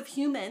pounds of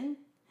human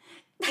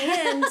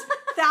and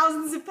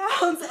thousands of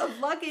pounds of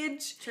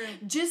luggage. True.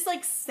 Just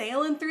like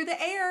sailing through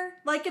the air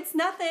like it's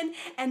nothing.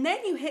 And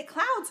then you hit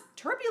clouds.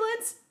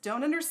 Turbulence.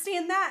 Don't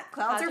understand that.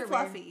 Clouds are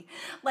fluffy. Weird.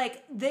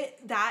 Like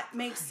that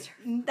makes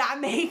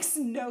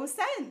no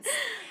sense.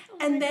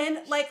 And then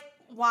God. Like,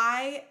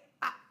 why?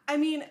 I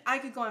mean, I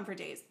could go on for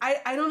days.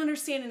 I don't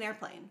understand an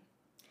airplane.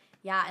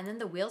 Yeah, and then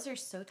the wheels are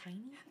so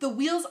tiny. The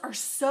wheels are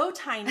so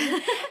tiny,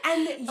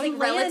 and you like land,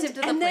 relative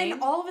to the and plane.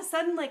 Then all of a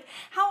sudden, like,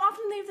 how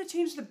often do they have to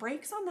change the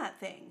brakes on that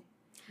thing?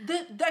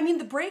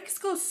 The brakes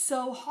go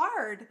so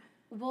hard.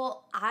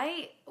 Well,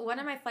 one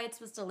of my flights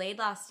was delayed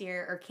last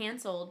year or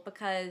canceled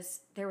because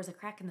there was a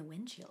crack in the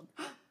windshield.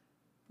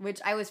 Which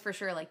I was for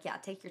sure like, yeah,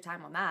 take your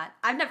time on that.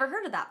 I've never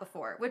heard of that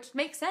before, which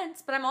makes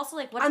sense. But I'm also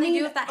like, what do they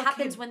do if that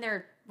happens when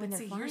they're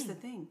flying? Here's the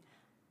thing.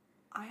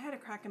 I had a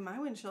crack in my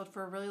windshield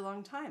for a really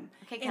long time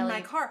in my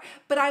car.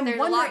 But there's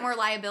a lot more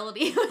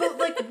liability. But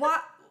like,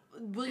 what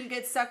will you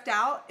get sucked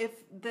out if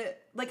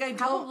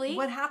Probably.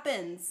 What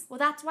happens? Well,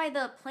 that's why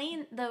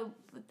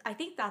I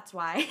think that's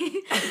why.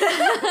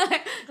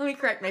 Let me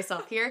correct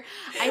myself here.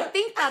 I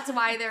think that's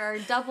why there are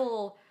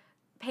double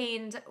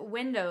paned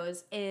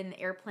windows in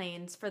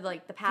airplanes for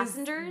like the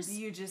passengers.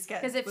 You just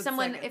get because if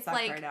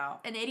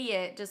an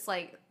idiot just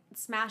like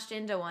smashed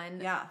into one.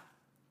 Yeah.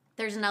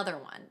 There's another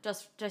one,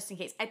 just in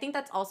case. I think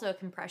that's also a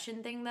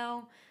compression thing,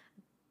 though.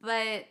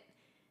 But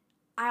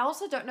I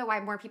also don't know why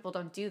more people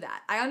don't do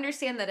that. I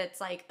understand that it's,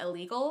 like,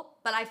 illegal,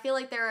 but I feel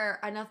like there are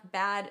enough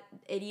bad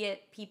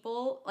idiot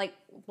people, like,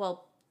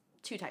 well,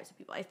 two types of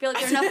people. I feel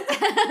like there are enough...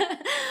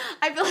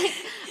 I feel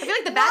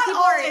like the bad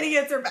people all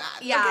idiots are bad,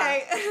 yeah,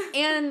 okay?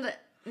 And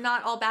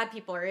not all bad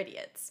people are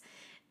idiots.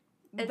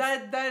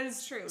 That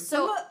is true.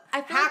 So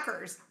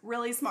hackers,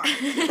 really smart.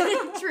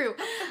 True.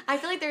 I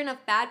feel like there are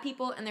enough bad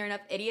people and there are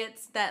enough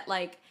idiots that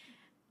like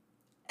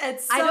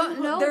I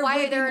don't know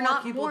why there are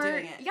not more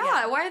doing it.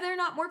 Yeah, why are there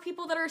not more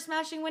people that are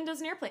smashing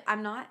windows in airplanes?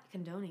 I'm not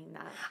condoning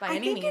that by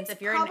any means.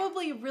 If you're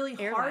probably really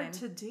hard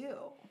to do.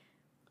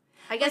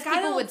 I guess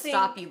people would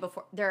stop you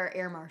before. There are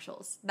air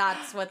marshals.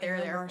 That's what they're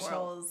there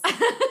for.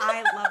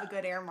 I love a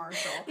good air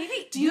marshal.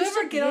 Maybe do you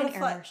ever get on a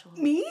flight?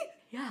 Me?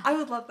 Yeah, I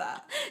would love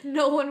that.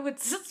 No one would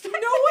suspect. No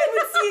one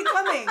would see it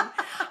coming.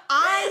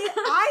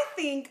 I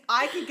think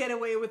I could get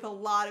away with a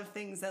lot of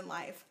things in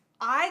life.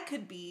 I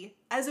could be,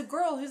 as a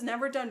girl who's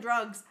never done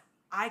drugs,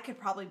 I could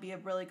probably be a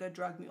really good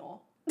drug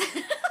mule.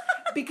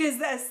 Because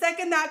the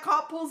second that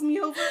cop pulls me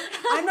over,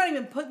 I'm not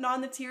even putting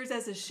on the tears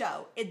as a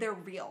show. They're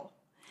real.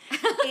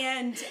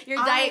 And your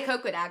Diet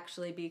Coke would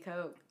actually be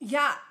Coke.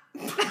 Yeah.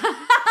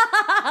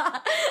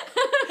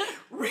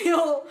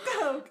 Real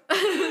Coke.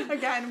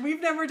 Again,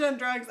 we've never done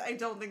drugs. I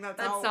don't think that's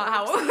how it works. That's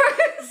not how it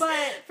works.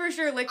 But for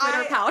sure, liquid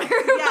or powder.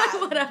 Yeah,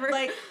 whatever.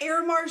 Like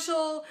air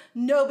marshal,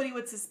 nobody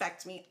would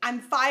suspect me.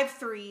 I'm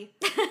 5'3".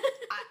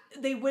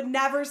 They would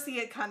never see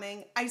it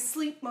coming. I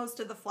sleep most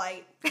of the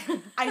flight.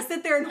 I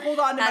sit there and hold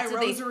on to my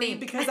rosary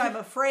because I'm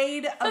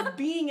afraid of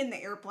being in the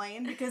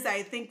airplane because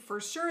I think for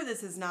sure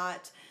this is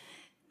not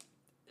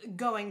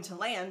going to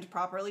land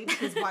properly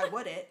because why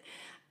would it?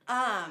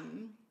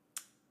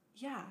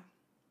 Yeah.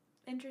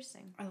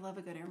 Interesting. I love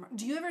a good air marshal.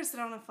 Do you ever sit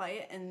on a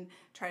flight and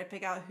try to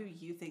pick out who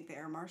you think the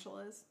air marshal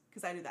is?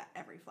 Because I do that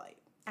every flight.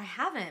 I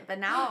haven't, but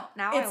now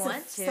I want to.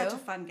 It's such a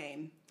fun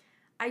game.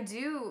 I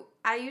do.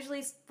 I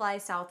usually fly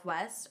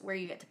Southwest where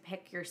you get to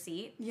pick your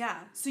seat. Yeah.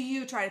 So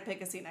you try to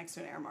pick a seat next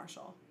to an air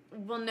marshal.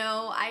 Well,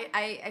 no.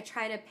 I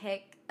try to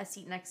pick a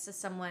seat next to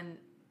someone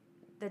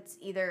that's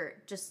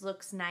either just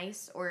looks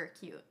nice or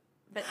cute.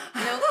 But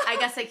no, I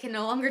guess I can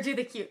no longer do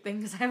the cute thing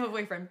because I have a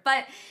boyfriend.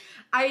 But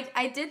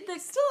I did the...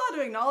 Still allowed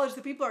to acknowledge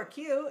that people are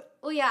cute.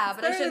 Well, yeah,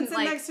 but I shouldn't sit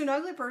next to an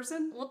ugly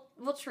person.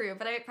 Well, true,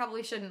 but I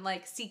probably shouldn't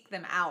seek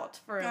them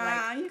out for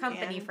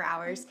company for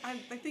hours. I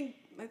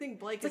think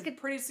Blake is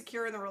pretty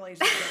secure in the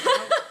relationship.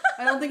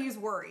 I don't think he's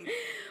worried.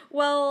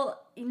 Well,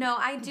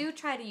 I do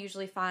try to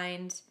usually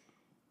find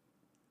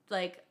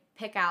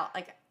pick out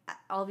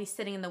I'll be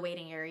sitting in the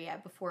waiting area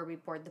before we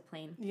board the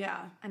plane.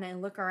 Yeah. And I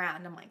look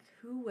around. I'm like,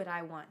 who would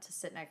I want to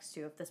sit next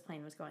to if this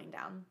plane was going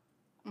down?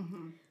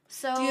 Mm-hmm.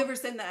 So, do you ever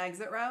sit in the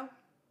exit row?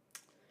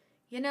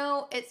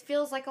 It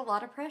feels like a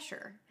lot of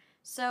pressure.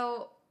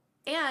 So,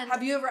 and...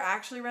 Have you ever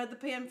actually read the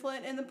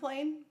pamphlet in the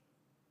plane?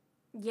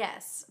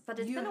 Yes, but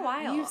it's been a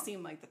while. You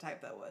seem like the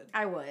type that would.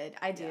 I would.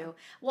 I do. Yeah.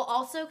 Well,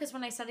 also, because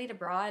when I studied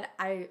abroad,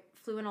 I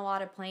flew in a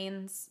lot of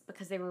planes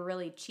because they were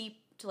really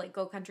cheap to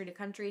go country to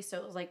country. So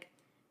it was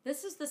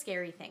this is the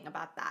scary thing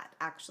about that,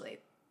 actually.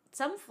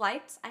 Some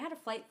flights, I had a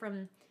flight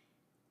from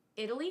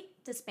Italy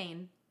to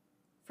Spain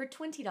for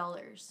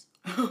 $20.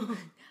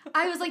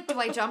 I was like, do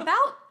I jump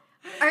out?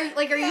 Are you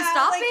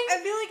stopping? I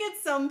feel like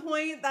at some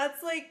point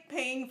that's like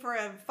paying for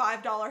a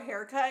 $5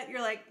 haircut. You're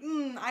like,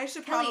 I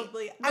should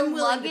probably. I'm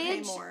willing to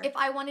pay more. If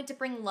I wanted to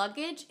bring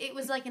luggage, it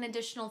was an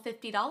additional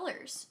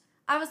 $50.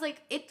 I was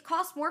like, it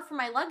costs more for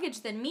my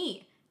luggage than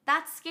me.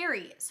 That's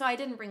scary. So I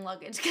didn't bring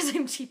luggage because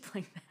I'm cheap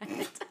like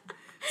that.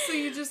 So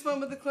you just went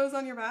with the clothes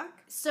on your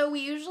back? So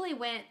we usually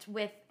went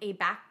with a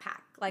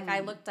backpack. I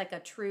looked like a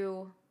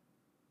true,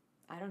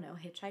 I don't know,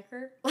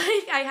 hitchhiker.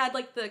 I had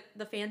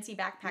the fancy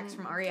backpacks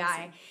from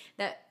REI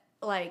that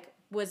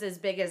was as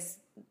big as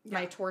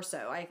my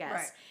torso, I guess.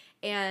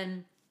 Right.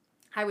 And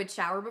I would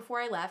shower before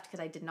I left because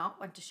I did not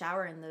want to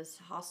shower in those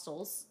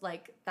hostels.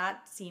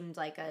 That seemed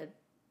like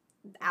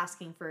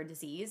asking for a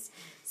disease.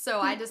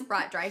 So I just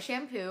brought dry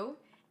shampoo.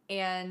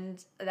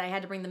 And I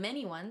had to bring the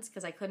mini ones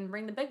because I couldn't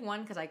bring the big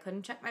one because I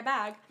couldn't check my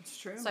bag. It's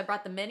true. So I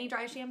brought the mini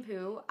dry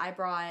shampoo. I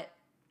brought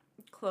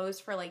clothes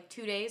for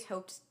 2 days,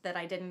 hoped that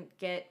I didn't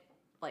get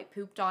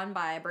pooped on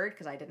by a bird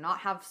because I did not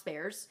have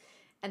spares.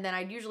 And then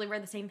I'd usually wear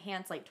the same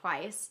pants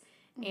twice.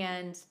 Mm-hmm.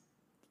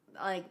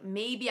 And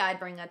maybe I'd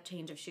bring a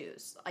change of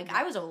shoes.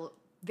 I was a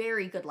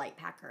very good light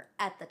packer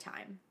at the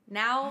time.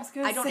 Now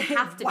I don't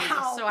have to be,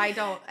 so I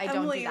don't do that.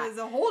 Emily was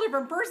a whole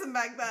different person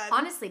back then.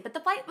 Honestly, but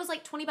the flight was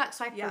 $20,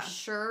 so I for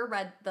sure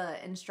read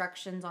the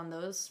instructions on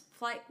those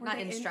not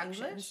instructions.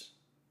 In English?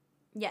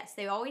 Yes,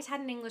 they always had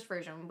an English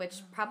version,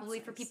 which probably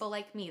for people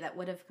like me that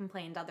would have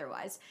complained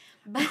otherwise.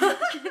 But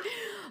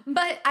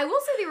I will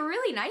say they were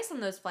really nice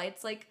on those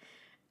flights.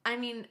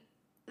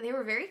 They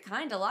were very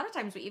kind. A lot of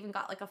times we even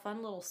got a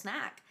fun little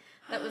snack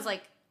that was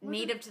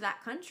native to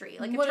that country,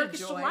 a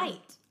Turkish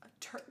delight.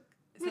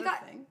 Is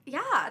that a thing?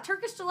 Yeah,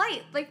 Turkish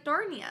delight,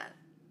 Narnia.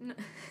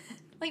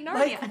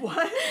 Narnia. Like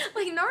what?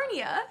 Like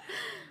Narnia.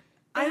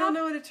 I don't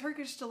know what a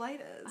Turkish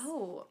delight is.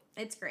 Oh,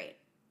 it's great.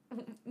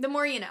 The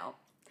more you know.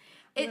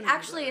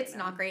 It's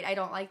not great. I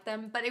don't like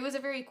them, but it was a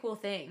very cool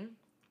thing.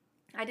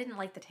 I didn't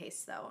like the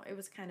taste though. It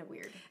was kind of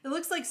weird. It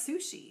looks like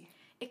sushi.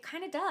 It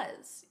kind of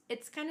does.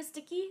 It's kind of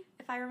sticky,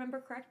 if I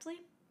remember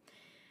correctly.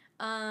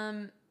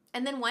 And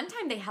then one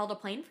time they held a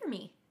plane for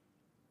me.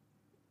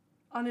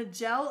 On a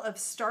gel of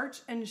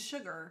starch and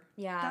sugar.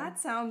 Yeah. That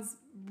sounds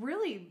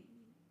really...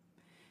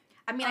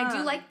 I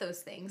do like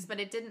those things, but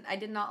I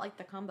did not like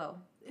the combo.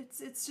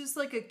 It's just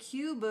like a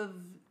cube of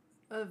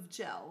of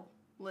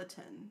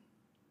gelatin.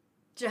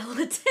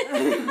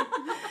 Gelatin.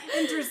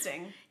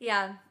 Interesting.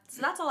 Yeah.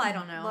 So that's all I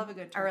don't know. Love a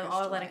good Turkish Turkish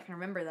all that I delight. can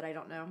remember that I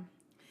don't know.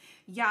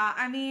 Yeah,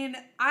 I mean,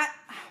 I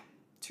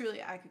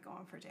could go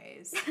on for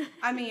days.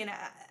 I mean,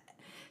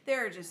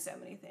 there are just so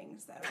many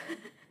things that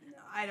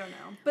I don't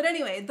know. But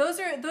anyway, those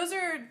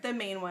are the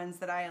main ones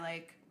that I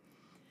like.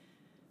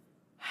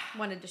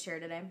 Wanted to share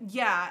today.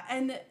 Yeah,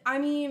 and I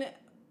mean,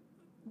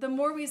 the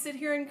more we sit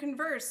here and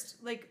converse,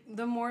 like,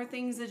 the more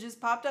things that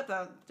just popped up.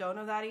 I don't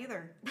know that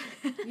either.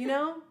 You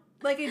know?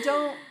 Like, I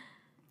don't...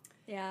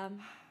 Yeah.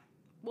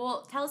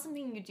 Well, tell us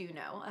something you do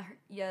know.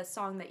 A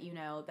song that you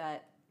know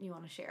that you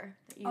want to share.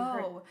 That you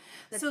heard.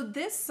 So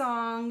this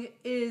song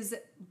is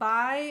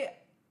by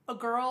a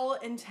girl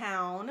in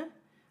town.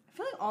 I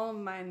feel like all of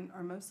mine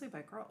are mostly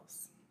by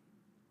girls.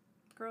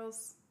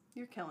 Girls,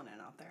 you're killing it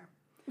out there.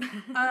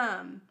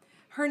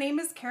 Her name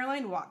is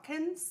Caroline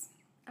Watkins.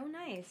 Oh,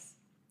 nice.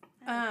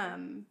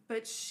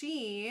 But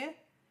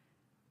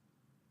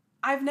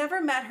I've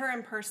never met her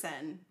in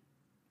person,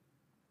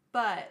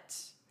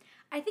 but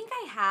I think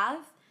I have,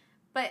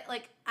 but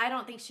like, I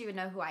don't think she would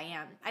know who I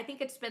am. I think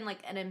it's been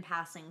like an in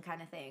passing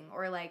kind of thing,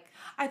 or like.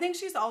 I think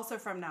she's also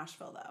from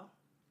Nashville, though.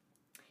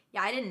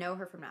 Yeah, I didn't know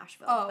her from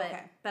Nashville. Oh, but,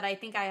 okay. But I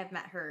think I have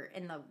met her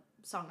in the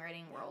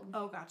songwriting world.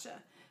 Oh,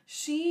 gotcha.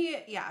 She's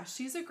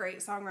a great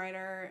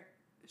songwriter.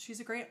 She's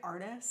a great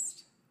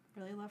artist.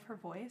 Really love her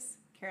voice.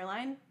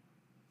 Caroline,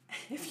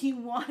 if you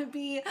want to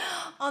be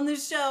on the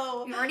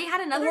show. You already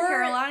had another or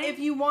Caroline. If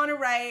you want to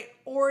write,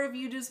 or if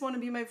you just want to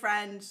be my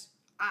friend,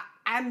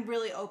 I'm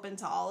really open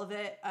to all of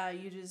it.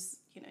 You just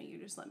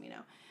let me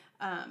know.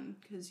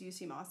 Because you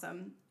seem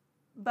awesome.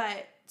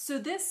 But, so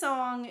this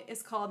song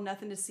is called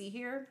Nothing to See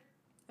Here.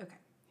 Okay,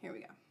 here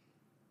we go.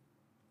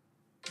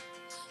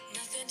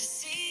 Nothing to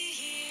see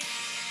here,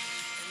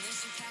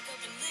 unless you pack up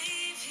and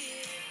leave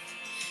here.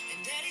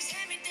 And daddy's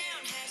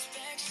hand-me-down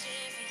hatchback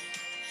Chevy,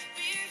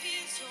 rear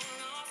view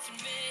torn off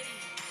and ready.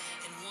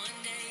 And one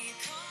day you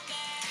come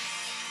back,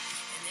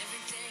 and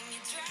everything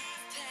you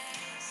drive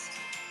past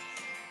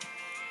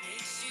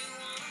makes you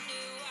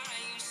wonder why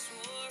you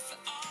swore for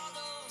all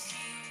those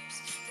years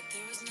that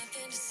there was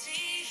nothing to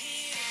see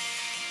here.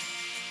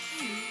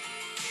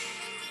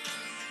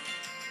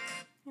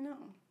 You know,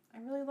 I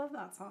really love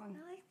that song.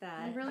 I like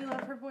that. I really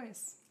love her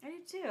voice. I do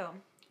too.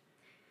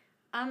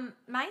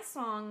 My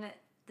song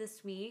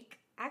this week,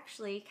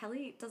 actually,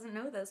 Kelly doesn't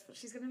know this, but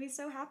she's going to be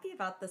so happy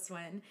about this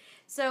one.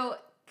 So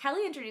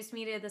Kelly introduced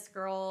me to this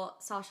girl,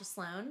 Sasha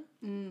Sloan,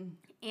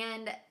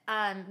 and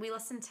we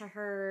listened to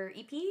her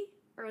EP,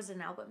 or was it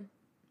an album?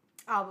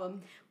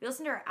 Album. We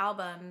listened to her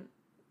album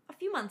a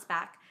few months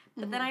back,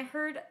 but then I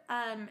heard,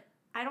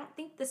 I don't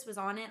think this was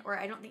on it, or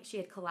I don't think she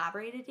had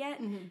collaborated yet,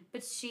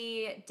 but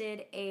she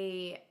did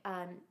a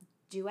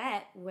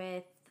duet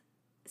with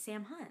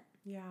Sam Hunt.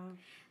 Yeah.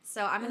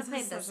 So I'm going to play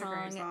is this such a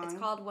great song. It's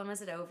called When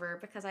Was It Over?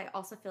 Because I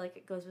also feel like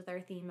it goes with our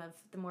theme of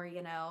the more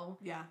you know.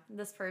 Yeah.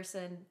 This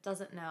person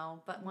doesn't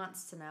know, but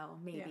wants to know,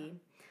 maybe.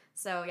 Yeah.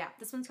 So yeah,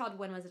 this one's called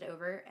When Was It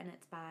Over? And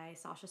it's by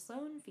Sasha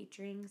Sloan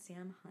featuring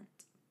Sam Hunt.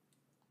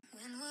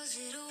 When was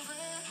it over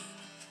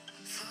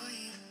for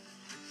you?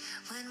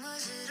 When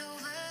was it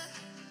over?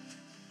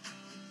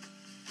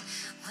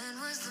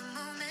 When was the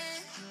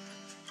moment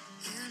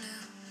you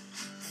knew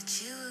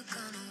that you were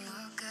gonna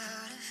walk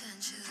out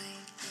eventually?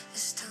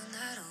 It's still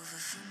not over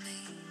for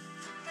me.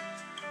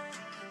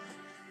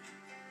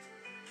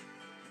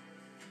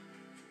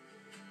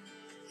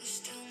 It's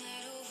still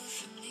not over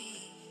for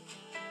me.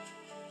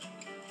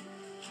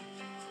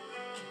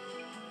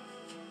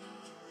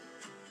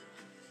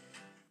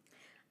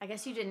 I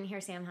guess you didn't hear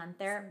Sam Hunt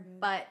there,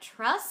 but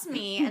trust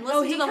me and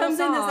listen he to the whole comes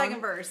song. in the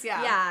second verse,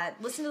 yeah. Yeah,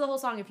 listen to the whole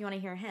song if you want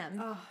to hear him.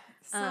 Oh,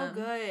 so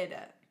good.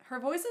 Her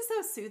voice is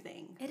so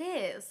soothing. It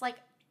is. Like,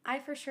 I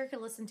for sure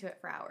could listen to it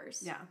for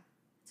hours. Yeah.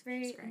 It's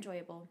very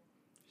enjoyable.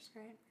 She's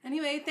great.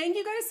 Anyway, thank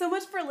you guys so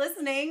much for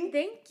listening.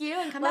 Thank you,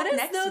 and come Let back us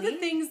next know week. the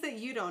things that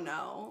you don't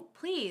know.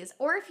 Please.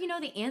 Or if you know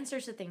the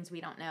answers to things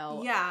we don't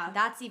know. Yeah.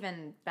 That's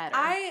even better.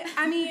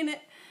 I mean,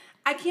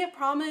 I can't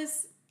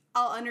promise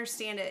I'll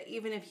understand it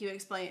even if you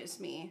explain it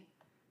to me.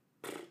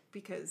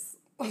 Because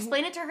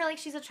Explain it to her like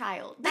she's a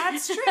child.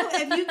 that's true.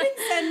 If you can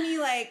send me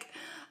like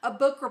a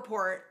book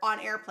report on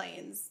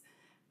airplanes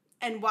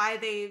and why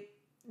they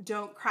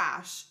don't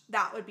crash,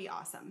 that would be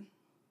awesome.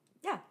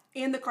 Yeah.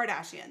 And the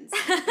Kardashians.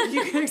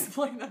 You can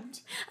explain them.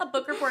 A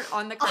book report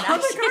on the Kardashians. On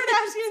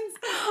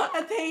the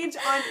Kardashians. A page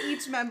on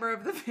each member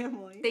of the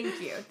family.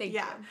 Thank you. Thank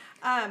you.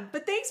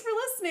 But thanks for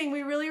listening.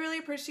 We really, really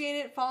appreciate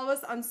it. Follow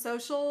us on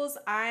socials.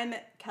 I'm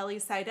Kelly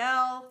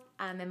Seidel.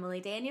 I'm Emily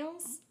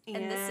Daniels.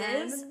 And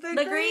this is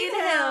The Green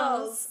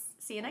Hills.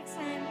 See you next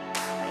time.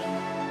 Bye.